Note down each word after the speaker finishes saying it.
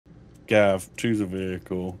Gav, choose a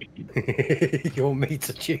vehicle. You want me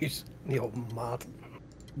to choose? You're mad.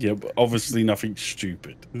 Yeah, but obviously nothing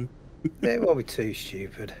stupid. It won't be too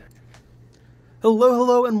stupid.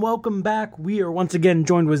 Hello, and welcome back. We are once again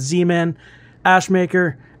joined with Z-Man,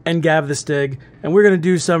 Ashmaker, and Gav the Stig, and we're going to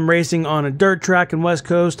do some racing on a dirt track in West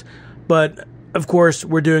Coast, but of course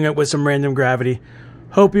we're doing it with some random gravity.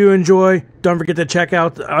 Hope you enjoy. Don't forget to check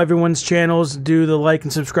out everyone's channels, do the like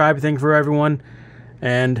and subscribe thing for everyone,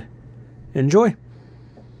 and enjoy.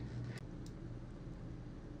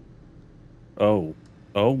 Oh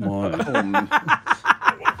my.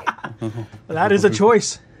 That is a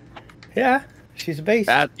choice. Yeah, she's a beast.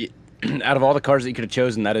 Out of all the cars that you could have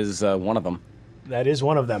chosen, that is one of them. That is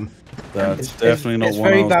one of them. That's definitely not it's one.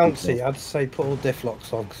 very I was bouncy. I'd say put all diff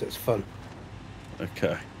locks on because it's fun.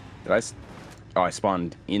 Okay. Did I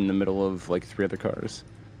spawned in the middle of like 3 other cars.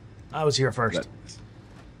 I was here first.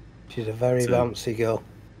 She's a very bouncy girl.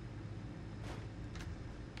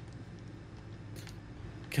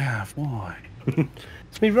 Gav, why?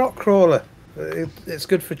 It's me rock crawler. It's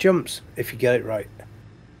good for jumps if you get it right.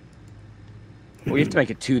 Well, you have to make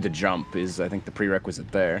it to the jump is, I think, the prerequisite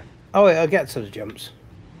there. Oh wait, I'll get to the jumps.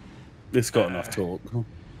 It's got enough torque.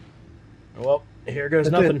 Well, here goes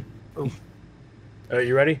nothing. Are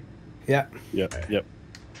you ready? Yeah. Yep.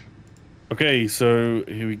 Okay, so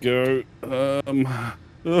here we go. I'm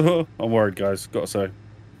worried, guys. Gotta say.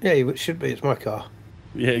 Yeah, it should be. It's my car.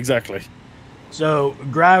 Yeah, exactly. So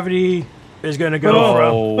gravity is going to go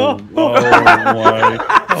from. My!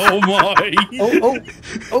 Oh my!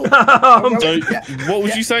 So, what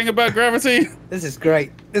was you saying about gravity? This is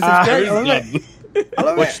great. This is great. I love it. I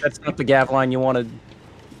love Which, it. that's not the Gav line you wanted.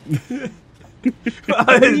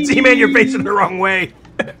 Z-Man, you're facing the wrong way.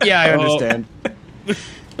 Yeah, I understand.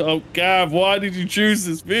 Oh, Gav, why did you choose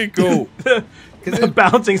this vehicle? Because it's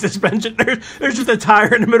bouncing suspension. There's just a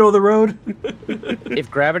tire in the middle of the road. If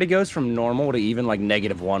gravity goes from normal to even like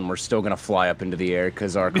 -1, we're still gonna fly up into the air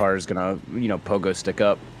because our car is gonna, pogo stick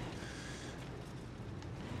up.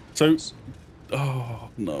 So, oh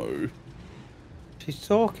no. She's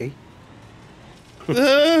talky.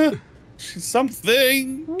 She's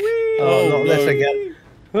something. Oh, not this again.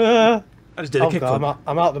 I just did a kickflip. God,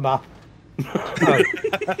 I'm out the map.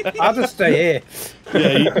 I'll just stay here.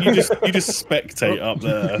 Yeah, you just spectate up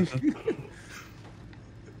there.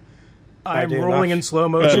 I'm rolling in slow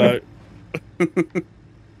motion. Hello.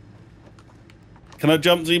 Can I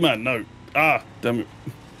jump, Z-Man? No. Ah, damn it.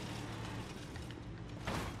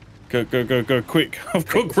 Go, quick. I've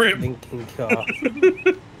got grip. Linking car.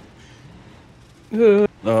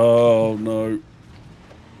 Oh, no.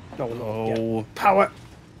 Oh. Power.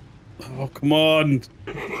 Oh, come on.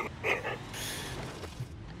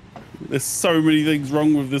 There's so many things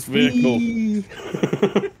wrong with this vehicle.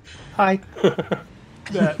 Hi.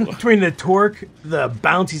 Between the torque, the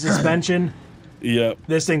bouncy suspension, Yep.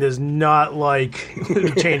 this thing does not like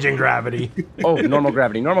changing gravity. Oh, normal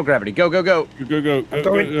gravity. Go. Go.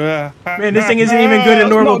 Man, this thing isn't even good at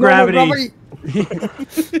normal gravity.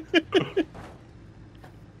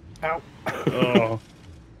 Ow. Oh,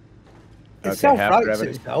 It Okay, self-rights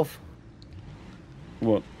gravity. itself.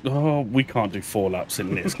 what? Oh, we can't do 4 laps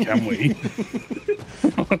in this, can we?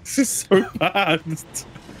 This is so bad.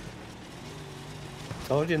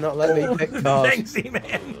 Told you not let me pick cars. Thanks,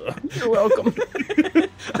 Z-Man. You're welcome.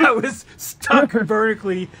 I was stuck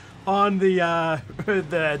vertically on the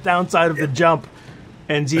downside of the jump,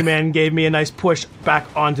 and Z-Man gave me a nice push back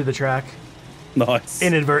onto the track Nice.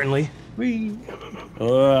 inadvertently. Whee.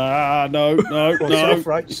 No.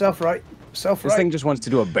 Self-right. This thing just wants to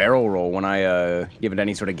do a barrel roll when I give it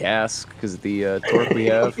any sort of gas because of the torque we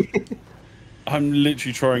have. I'm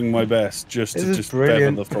literally trying my best just to feather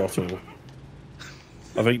brilliant. the throttle.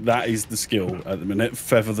 I think that is the skill at the minute.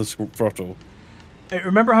 Feather the throttle. Hey,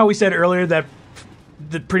 remember how we said earlier that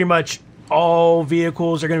pretty much all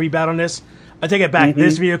vehicles are going to be bad on this? I take it back.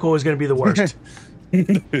 This vehicle is going to be the worst.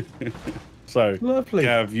 So, Lovely.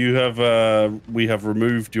 Gav, we have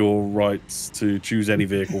removed your rights to choose any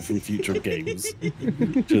vehicle from future games.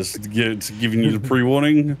 Just giving you the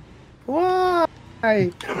pre-warning. Why?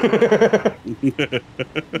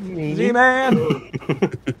 Z-Man!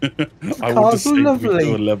 I will Car's disable lovely.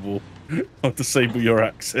 your level. I'll disable your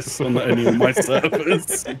access on any of my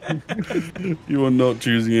servers. You are not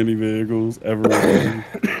choosing any vehicles ever again.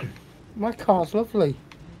 My car's lovely.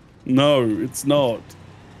 No, it's not.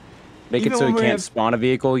 Make Even it so when you we can't have- spawn a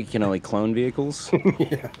vehicle, you can only clone vehicles.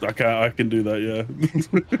 I can do that, yeah.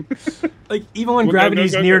 Like, even when Go,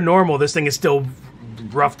 gravity's go. near normal, this thing is still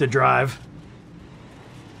rough to drive.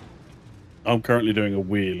 I'm currently doing a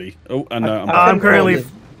wheelie. Oh, and I'm currently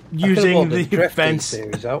using the drifting fence.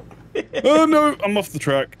 series out. Oh no, I'm off the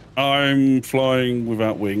track. I'm flying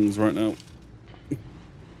without wings right now.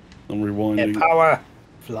 I'm rewinding. Get power.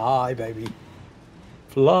 Fly, baby.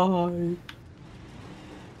 Fly.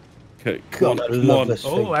 Okay, God, I love this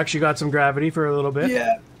Oh, thing. actually got some gravity for a little bit.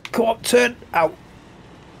 Yeah. Come on, turn out.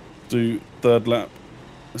 Do third lap.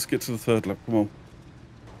 Let's get to the third lap. Come on.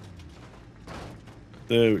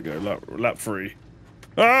 There we go. Lap 3.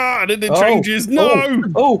 Ah, and then it changes.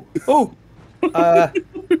 No. Oh.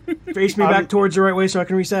 Face me back towards the right way so I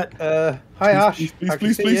can reset. Hi, Ash. Please, I can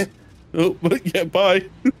please, see please. Oh, but yeah, bye.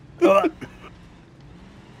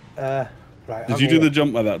 Right. Did you do the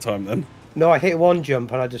jump by that time then? No, I hit one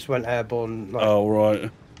jump and I just went airborne. Like, Oh, right.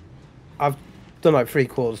 I've done like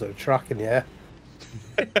 3/4 of the track in the air.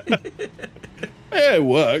 Yeah, it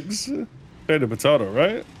works. Potato, potato,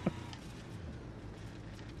 right?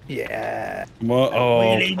 Yeah. Come on.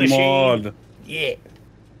 Oh, Wheelie come on. Yeah.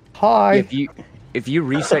 Hi. If you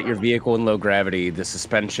reset your vehicle in low gravity, the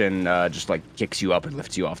suspension just like kicks you up and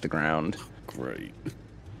lifts you off the ground. Great.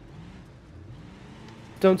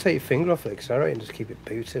 Don't take your finger off the accelerator and just keep it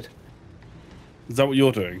booted. Is that what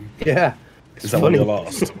you're doing? Yeah. Is that what you're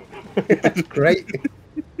last? It's great.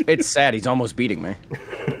 It's sad. He's almost beating me.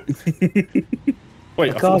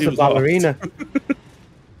 Wait, The I thought car's he a was last. ballerina.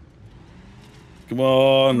 Come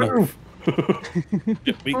on. Move.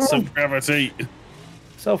 Beat some gravity.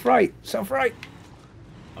 Self-right. Self-right.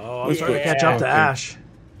 Oh, I'm starting to catch up to Okay. Ash.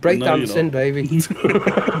 Breakdancing, baby.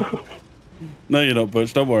 No, you're not,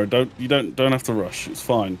 Butch. Don't worry. Don't have to rush. It's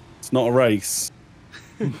fine. It's not a race.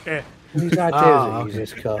 Whose idea Ah, is it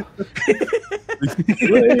use this car?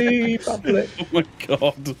 Whee, public. Oh my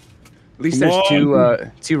god. At least Come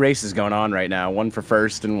there's two races going on right now. One for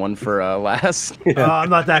first and one for last. I'm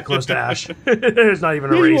not that close to Ash. There's not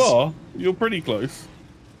even a Yeah, you race. are. You're pretty close.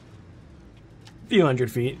 A few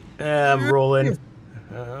hundred feet. I'm rolling.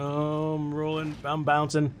 I'm rolling. I'm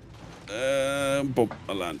bouncing. Boom,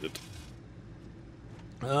 I landed.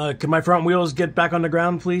 Can my front wheels get back on the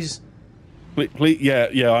ground, please? Please,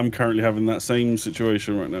 yeah, I'm currently having that same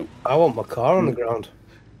situation right now. I want my car on the ground.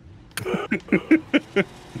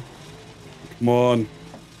 Come on.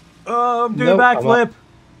 Oh, I'm doing Nope, a I'm backflip.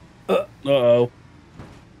 Uh-oh.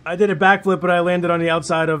 I did a backflip, but I landed on the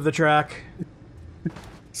outside of the track.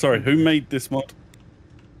 Sorry, who made this mod?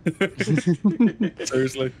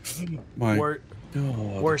 Seriously? My God.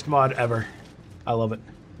 Worst mod ever. I love it.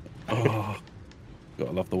 Oh,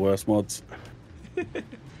 gotta love the worst mods.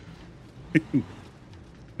 To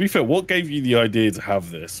be fair, what gave you the idea to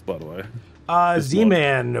have this, by the way?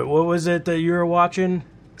 Z-Man, what was it that you were watching?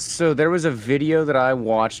 So there was a video that I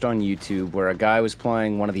watched on YouTube where a guy was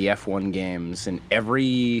playing one of the F1 games, and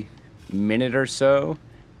every minute or so,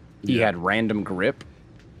 he Yeah. had random grip.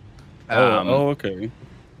 Okay.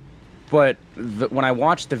 But when I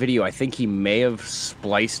watched the video, I think he may have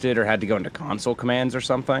spliced it or had to go into console commands or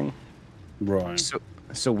something. Right.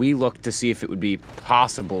 So we looked to see if it would be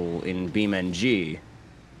possible in BeamNG.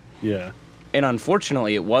 Yeah. And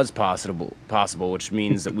unfortunately, it was possible, which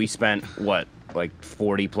means that we spent, what, like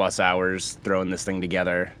 40 plus hours throwing this thing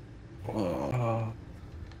together.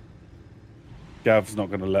 Gav's not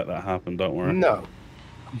going to let that happen, don't worry. No.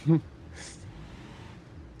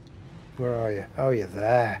 Where are you? Oh, you're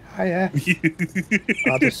there. Hiya.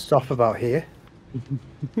 I'll just stop about here.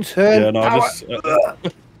 Turn Yeah, no, power.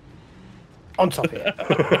 On top here.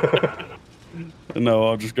 No,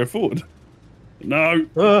 I'll just go forward. No.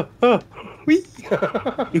 Whee.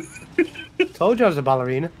 Told you I was a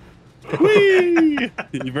ballerina. Whee!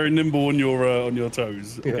 You're very nimble on your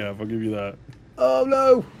toes, Yeah. Gav, I'll give you that. Oh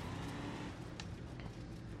no!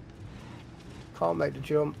 Can't make the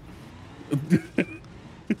jump.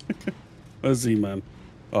 Where's Z-Man?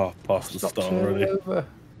 Oh, past the Stop start turning already. over.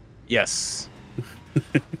 Yes.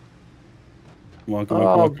 Come on, come on, come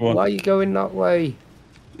Oh, on, come on. why are you going that way?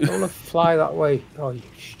 I want to fly that way. Oh, you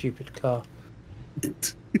stupid car.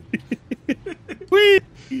 Whee!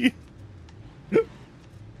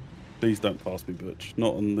 Please don't pass me, Butch.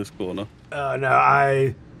 Not on this corner. No,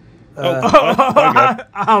 I... Bye,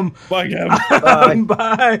 Gav. Bye, Gav.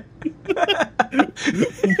 Bye.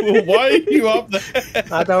 Why are you up there?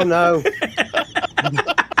 I don't know.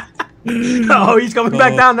 Oh, he's coming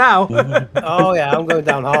back down now. Oh yeah, I'm going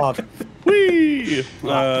down hard. Whee!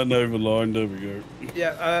 Over line, there we go.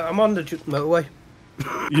 Yeah, I'm on the motorway.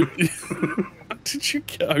 Did you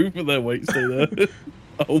get over there? Wait, stay there.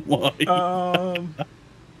 Oh my.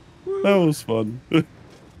 That was fun.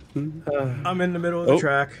 I'm in the middle of the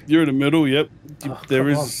track. You're in the middle, yep. There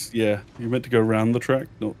come is, yeah. You're meant to go around the track,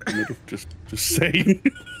 not the middle. Just saying.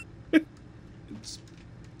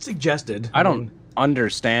 Suggested. I don't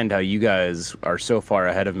understand how you guys are so far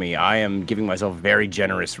ahead of me. I am giving myself very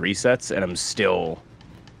generous resets, and I'm still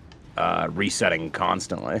resetting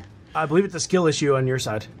constantly. I believe it's a skill issue on your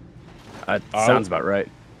side. Sounds about right.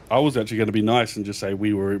 I was actually going to be nice and just say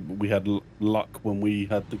we had luck when we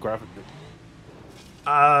had the gravity.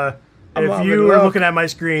 If you were looking at my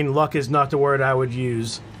screen, luck is not the word I would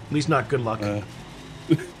use. At least not good luck.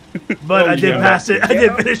 But I did pass it. I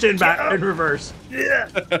did finish it in reverse. Yeah.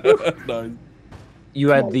 No. You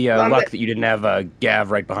had the luck that you didn't have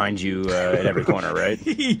Gav right behind you at every corner, right?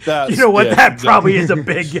 You know what? Yeah, that exactly. probably is a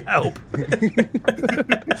big help.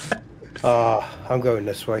 I'm going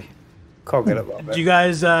this way. Can't get up that bit. Did you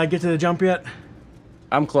guys get to the jump yet?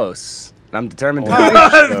 I'm close. I'm determined to finish,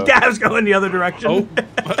 so. Gav's going the other direction. Oh,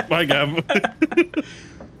 bye, Gav.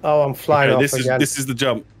 Oh, I'm flying off again. This is the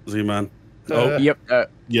jump, Z-Man. Oh, Yep.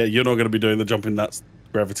 yeah, you're not going to be doing the jump in that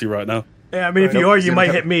gravity right now. Yeah, I mean, if you are, you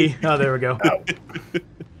might hit me. Oh, there we go.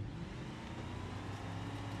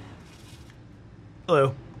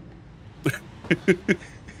 Hello.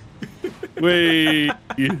 Wait.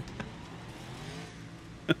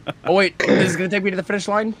 Oh wait, this is gonna take me to the finish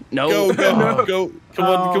line? No. Go. Come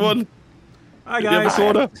on. Hi, You have a guys.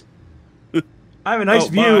 soda? I have a nice Oh,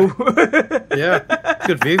 view. Yeah,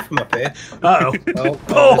 good view from up here. Uh-oh. Oh,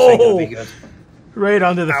 Oh! this ain't gonna be good. Right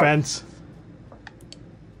onto the fence.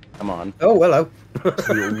 Come on. Oh, hello. You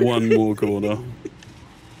got one more corner.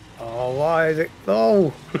 Oh, why is it?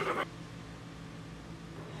 Oh,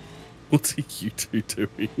 What are you two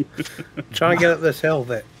doing? trying to get up this hill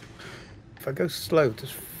bit. If I go slow,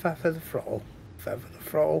 just feather the throttle. Feather the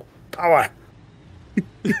throttle. Power.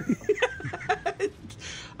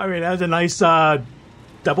 I mean, that was a nice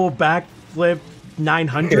double backflip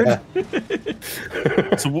 900.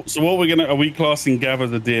 Yeah. So what are we classing Gav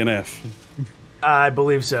as a DNF? I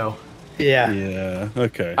believe so. Yeah. Yeah.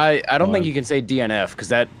 Okay. I don't think you can say DNF because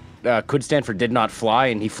that could stand for did not fly,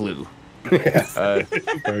 and he flew.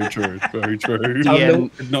 Very true. Very true.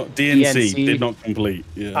 DN Not DNC. DNC. Did not complete.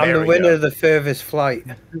 Yeah. I'm There the we winner go. of the furthest flight.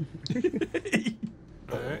 All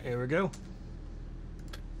right, here we go.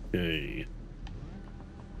 Okay.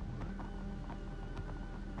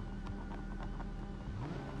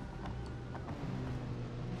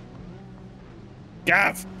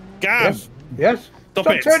 Gav! Yes. Yes. Stop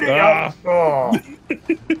it! turning Ah. Oh.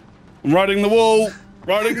 I'm riding the wall!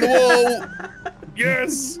 Riding the wall!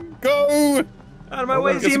 Yes! Go! Out of my Oh,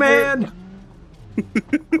 way, look, it's Z-Man!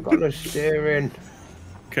 I've got no steering.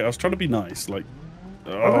 Okay, I was trying to be nice. Like,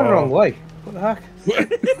 I'm going the wrong way. What the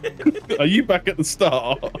heck? Are you back at the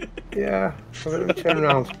start? Yeah. I'm going to turn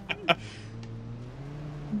around.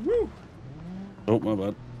 Oh, my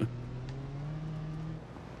bad.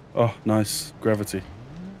 Oh, nice. Gravity.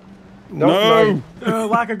 No.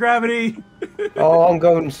 Lack of gravity. Oh, I'm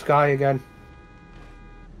going sky again.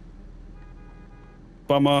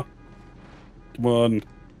 Bummer. Come on.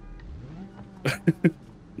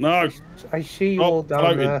 No. I see you Oh, all down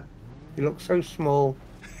floating. there. You look so small.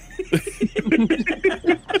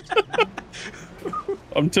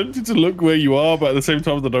 I'm tempted to look where you are, but at the same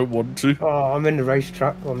time, I don't want to. Oh, I'm in the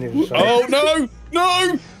racetrack on the other side. Oh, no!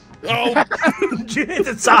 No! Oh, Did you hit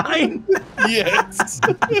the sign? yes!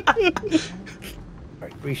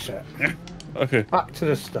 Right, reset. Okay. Back to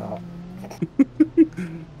the start.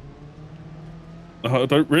 I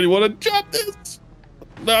don't really want to jump this!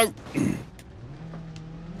 No!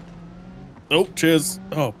 Oh, cheers.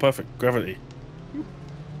 Oh, perfect. Gravity.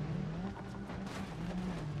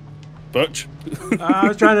 Butch. I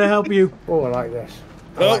was trying to help you. Oh, I like this.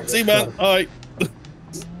 I Oh, like this see, man. one. Alright.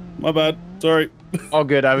 My bad. Sorry. All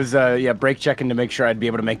good. I was brake checking to make sure I'd be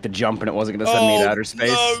able to make the jump, and it wasn't going to send me to outer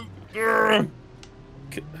space. No. Grr.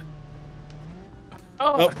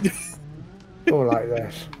 Oh. Oh, I like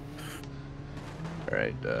this. All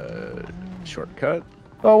right. Shortcut.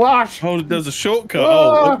 Oh, Ash! Oh, there's a shortcut.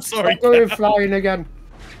 Oh, sorry. I'm going flying again.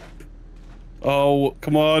 Oh,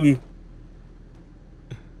 come on.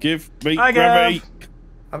 Give me Hi, gravity. Gav.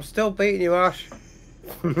 I'm still beating you, Ash.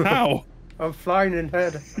 How? I'm flying in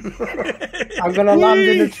head. I'm going to land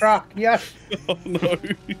in the track. Yes. Oh, no.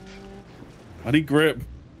 I need grip.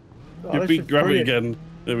 Oh, You this beat is gravity brilliant. again.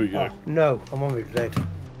 There we go. Oh, no, I'm on my blade.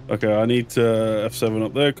 Okay, I need to F7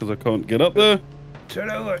 up there because I can't get up there.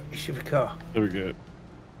 Turn over, you stupid car. There we go.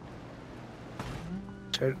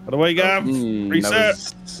 Turn. Out of the way, Gav. That Reset.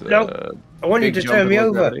 was, No. I want you big to jump turn me in low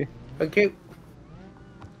over. gravity. Thank you.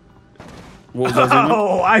 What was that? Zima?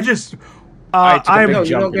 Oh, I just. I took a I'm big No, you're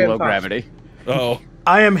jump not in getting low past. gravity. Oh.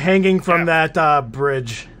 I am hanging from that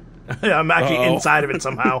bridge. I'm actually Uh-oh. inside of it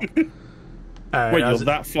somehow. Alright, Wait, I you're was-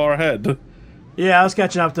 that far ahead? yeah, I was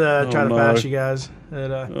catching up to try to no. pass you guys.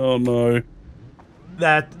 And, Oh, no.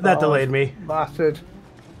 That delayed me. Bastard.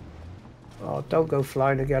 Oh, don't go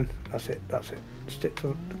flying again. That's it. That's it. Stick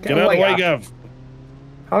to. Get out of the way, Gav.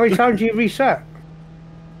 How many times do you reset?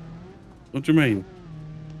 What do you mean?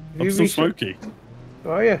 I'm still smoky.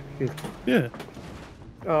 Oh yeah. Yeah.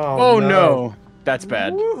 Oh, no. That's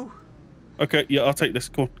bad. Woo. Okay, yeah, I'll take this.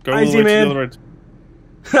 Cool. Go Easy, all the way man. to the other end.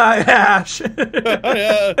 Hi, Ash.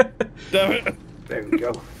 Damn it. There we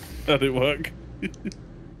go. That didn't work.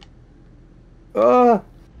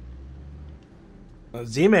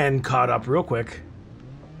 Z-Man caught up real quick.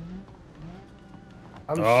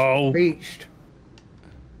 I'm reached.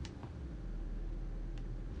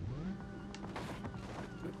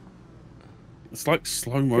 It's like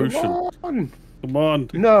slow motion. Come on.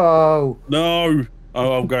 No. No.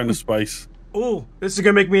 Oh, I'm going to space. Oh, this is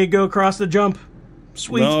gonna make me go across the jump.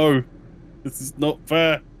 Sweet. No. This is not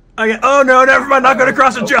fair. Oh no, never mind, not gonna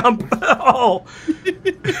cross a jump. Oh.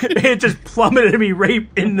 It just plummeted me right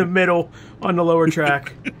in the middle on the lower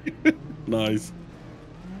track. Nice.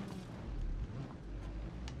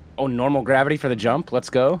 Oh, normal gravity for the jump. Let's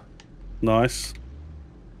go. Nice.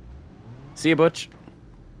 See you, Butch.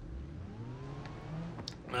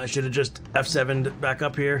 I should have just F7'd back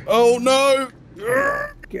up here. Oh no!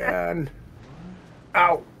 Again.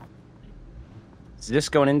 Ow. Is this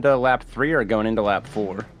going into lap 3 or going into lap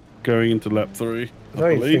 4? Going into lap 3. I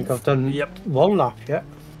don't even think I've done one lap yet.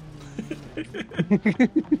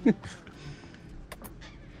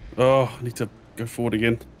 Oh, I need to go forward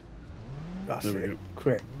again. That's There we it. go.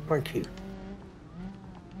 Great. Thank you.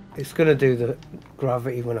 It's going to do the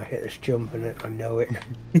gravity when I hit this jump, and I know it.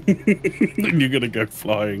 Then you're going to go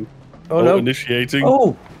flying. Oh, no. Initiating.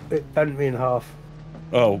 Oh! It bent me in half.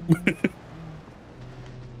 Oh.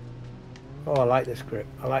 Oh, I like this grip.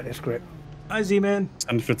 I like this grip. Hi, Z-Man.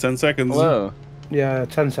 And for 10 seconds. Hello. Yeah,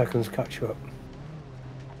 10 seconds catch you up.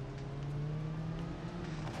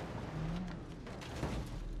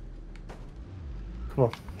 Come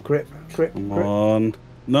on. Grip. Grip. Come grip. on.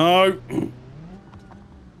 No!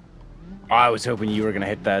 I was hoping you were going to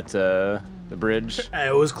hit that, the bridge.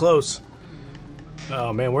 It was close.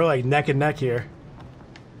 Oh man, we're like neck and neck here.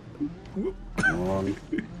 Come on.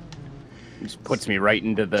 Just puts me right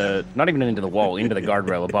into the, not even into the wall, into the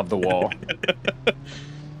guardrail above the wall.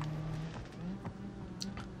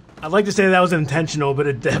 I'd like to say that was intentional, but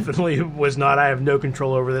it definitely was not. I have no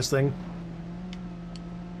control over this thing.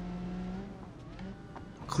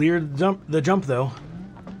 Cleared the jump though.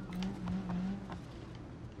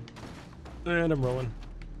 And I'm rolling.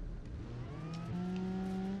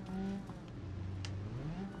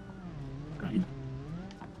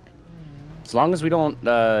 As long as we don't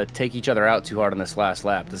take each other out too hard on this last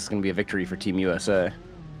lap, this is going to be a victory for Team USA.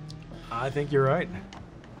 I think you're right.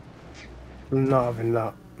 I'm not having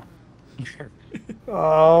that.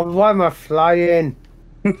 Oh, why am I flying?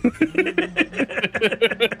 It's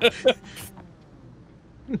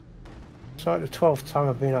like the 12th time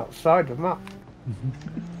I've been outside the map.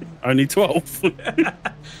 Only 12.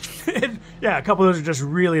 Yeah, a couple of those are just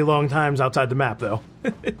really long times outside the map, though.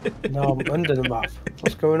 No, I'm under the map.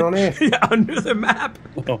 What's going on here? Yeah, under the map.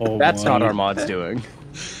 Oh, That's my. not our mods doing.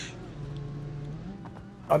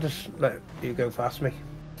 I'll just let you go past me.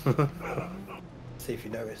 See if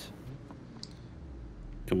you notice.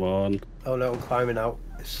 Come on. Oh no, I'm climbing out.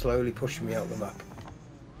 It's slowly pushing me out the map.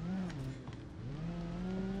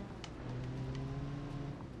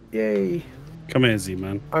 Yay. Come here,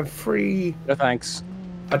 Z-Man. I'm free. No thanks.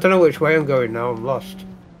 I don't know which way I'm going now. I'm lost.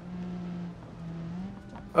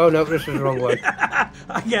 Oh no, this is the wrong way.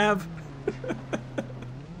 I have.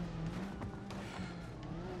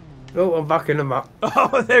 Oh, I'm back in the map.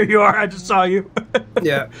 Oh, there you are. I just saw you.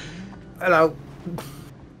 Yeah. Hello.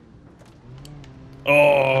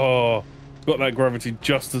 Oh, got that gravity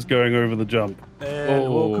just as going over the jump. And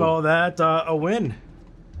we'll call that a win.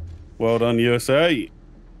 Well done, USA.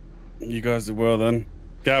 You guys did well then.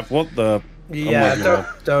 Gav, what the? Yeah, Oh my God.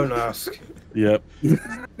 don't ask. Yep.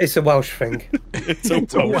 It's a Welsh thing. It's a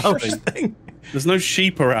Welsh Welsh thing. thing. There's no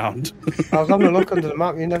sheep around. I was having a look under the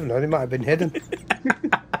map. You never know. They might have been hidden.